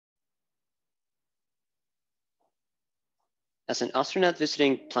As an astronaut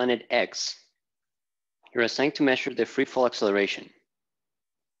visiting planet X, you're assigned to measure the free fall acceleration.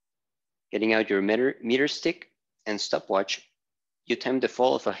 Getting out your meter stick and stopwatch, you time the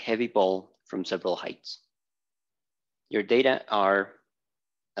fall of a heavy ball from several heights. Your data are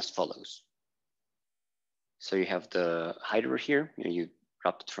as follows. So you have the height over here. You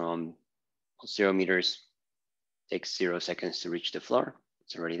dropped it from 0 meters, takes 0 seconds to reach the floor.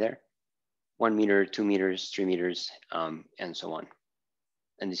 It's already there. 1 meter, 2 meters, 3 meters, and so on.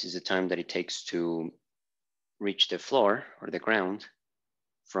 And this is the time that it takes to reach the floor or the ground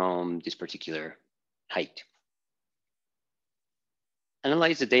from this particular height.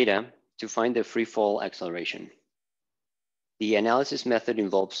 Analyze the data to find the free fall acceleration. The analysis method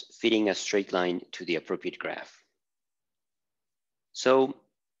involves fitting a straight line to the appropriate graph. So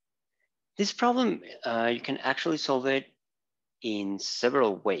this problem, you can actually solve it in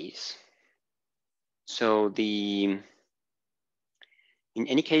several ways. So in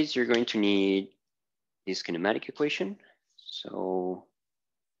any case, you're going to need this kinematic equation. So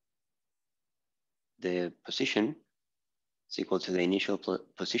the position is equal to the initial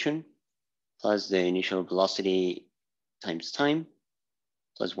position plus the initial velocity times time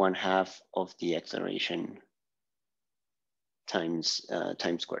plus 1/2 of the acceleration times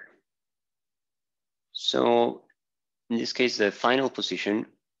time squared. So in this case, the final position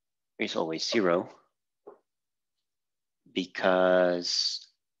is always 0 because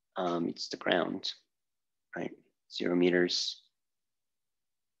it's the ground, right? 0 meters,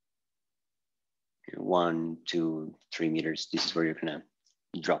 1, 2, 3 meters. This is where you're gonna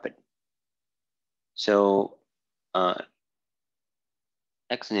drop it. So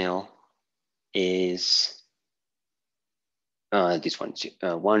X nil is this one,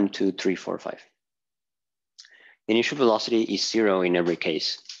 1, 2, 3, 4, 5. The initial velocity is 0 in every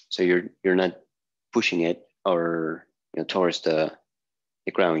case. So you're not pushing it or towards the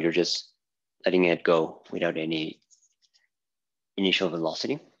ground. You're just letting it go without any initial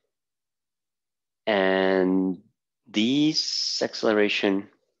velocity. And this acceleration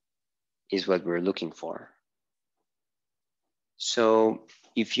is what we're looking for. So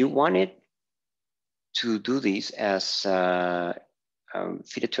if you wanted to do this as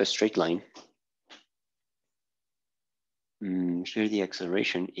fit it to a straight line, here the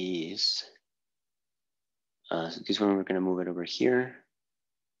acceleration is, so this one we're gonna move it over here.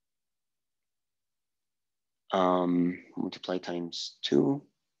 Multiply times 2,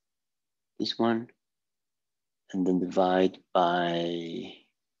 this one, and then divide by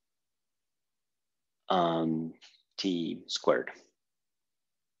t squared.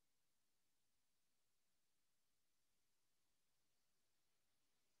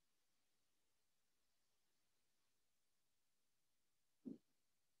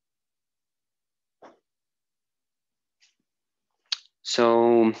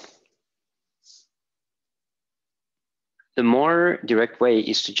 So the more direct way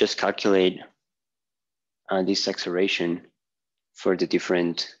is to just calculate this acceleration for the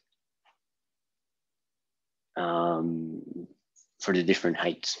different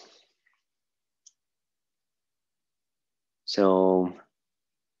heights. So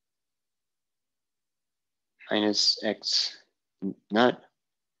minus x naught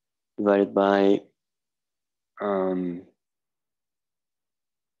divided by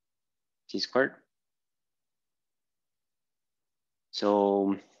t squared.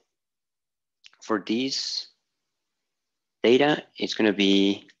 So for these data, it's going to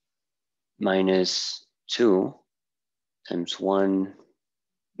be minus 2 times 1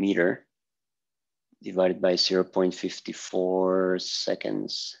 meter divided by 0.54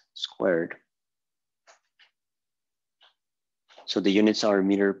 seconds squared. So the units are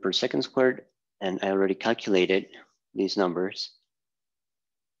meter per second squared, and I already calculated these numbers.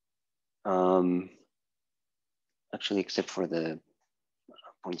 Actually, except for the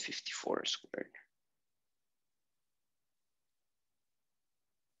 0.54 squared.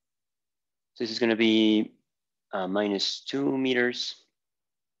 So this is going to be minus 2 meters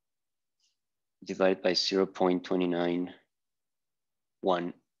divided by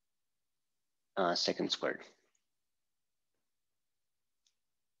 0.291 seconds squared.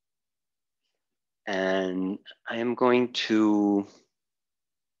 And I am going to,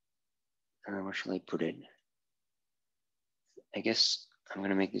 where shall I put it? I guess I'm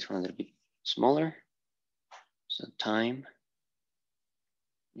going to make this one a little bit smaller. So time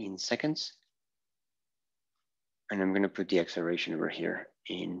in seconds. And I'm going to put the acceleration over here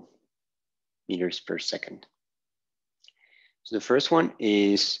in meters per second. So the first one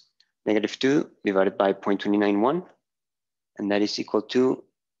is -2 divided by 0.291, and that is equal to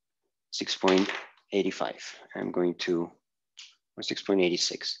 6.85. I'm going to or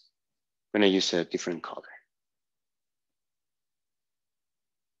 6.86. I'm gonna use a different color.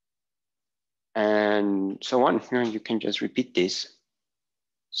 And so on. You can just repeat this.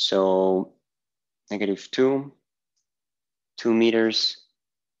 So -2, 2 meters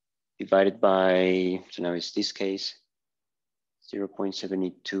divided by, so now it's this case,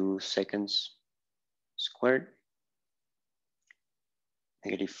 0.72 seconds squared.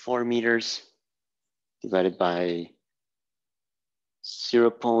 -4 meters divided by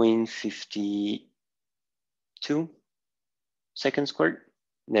 0.52 seconds squared.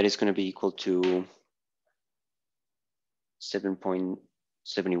 That is going to be equal to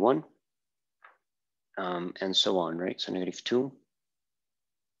 7.71, and so on, right? So -2,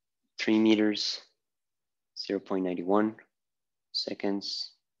 3 meters, 0.91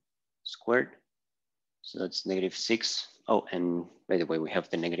 seconds squared. So that's -6. Oh, and by the way, we have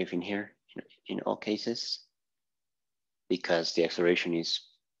the negative in here in all cases because the acceleration is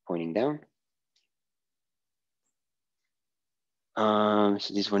pointing down.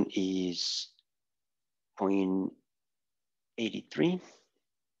 So this one is 0.83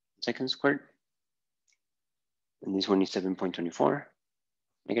 seconds squared. And this one is 7.24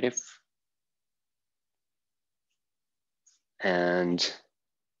 negative. And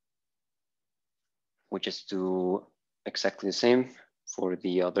we just do exactly the same for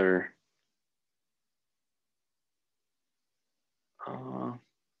the other.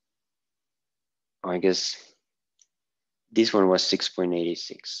 I guess this one was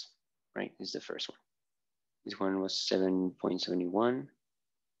 6.86, right? This is the first one. This one was 7.71,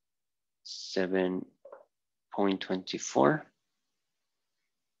 7.24.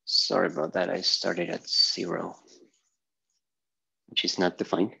 Sorry about that, I started at 0, which is not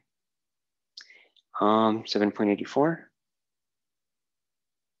defined. 7.84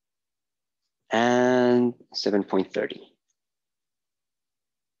 and 7.30.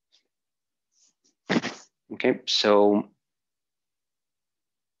 Okay, so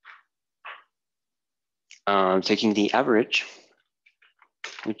taking the average,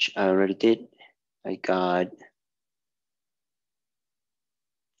 which I already did, I got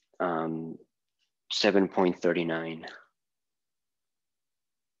 7.39.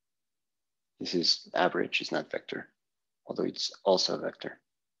 This is average, it's not vector, although it's also a vector.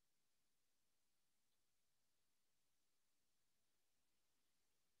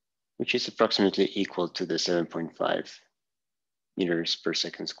 Which is approximately equal to the 7.5 meters per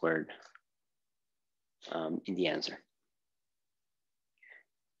second squared in the answer.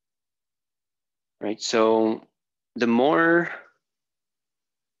 Right, so the more,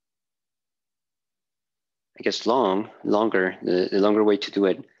 I guess longer, the longer way to do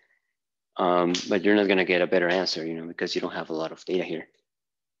it, but you're not gonna get a better answer, because you don't have a lot of data here,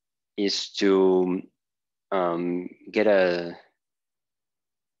 is to get a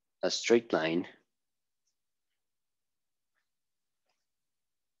straight line.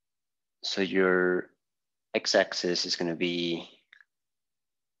 So your x-axis is gonna be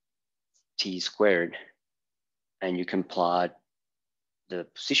t squared, and you can plot the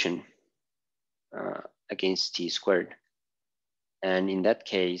position against t squared. And in that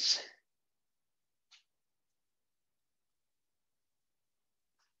case,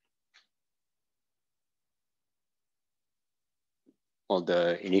 well,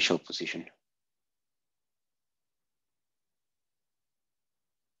 the initial position.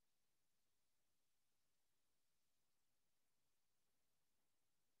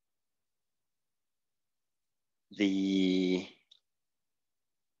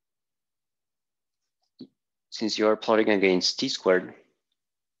 Since you are plotting against t squared,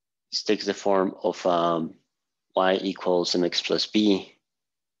 this takes the form of y equals mx plus b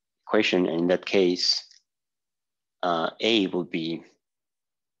equation. And in that case, a will be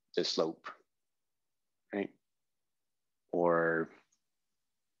the slope, right? Or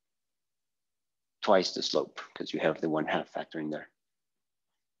twice the slope, because you have the 1/2 factor in there.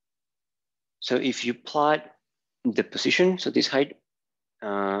 So if you plot the position, so this height,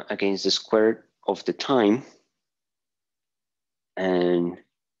 against the square of the time, and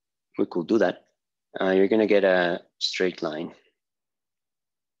we could do that, you're gonna get a straight line.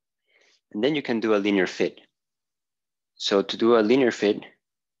 And then you can do a linear fit. So to do a linear fit,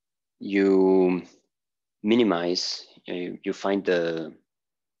 you minimize, you find the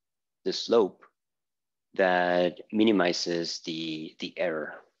slope that minimizes the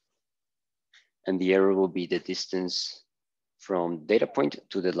error. And the error will be the distance from data point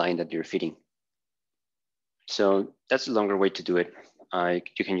to the line that you're fitting. So that's a longer way to do it.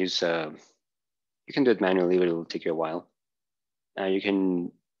 You can use, you can do it manually, but it will take you a while. You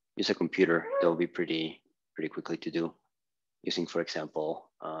can use a computer. That will be pretty quickly to do. using, for example,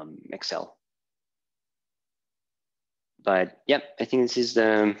 Excel. But yeah, I think this is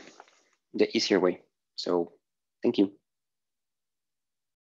the easier way. So thank you.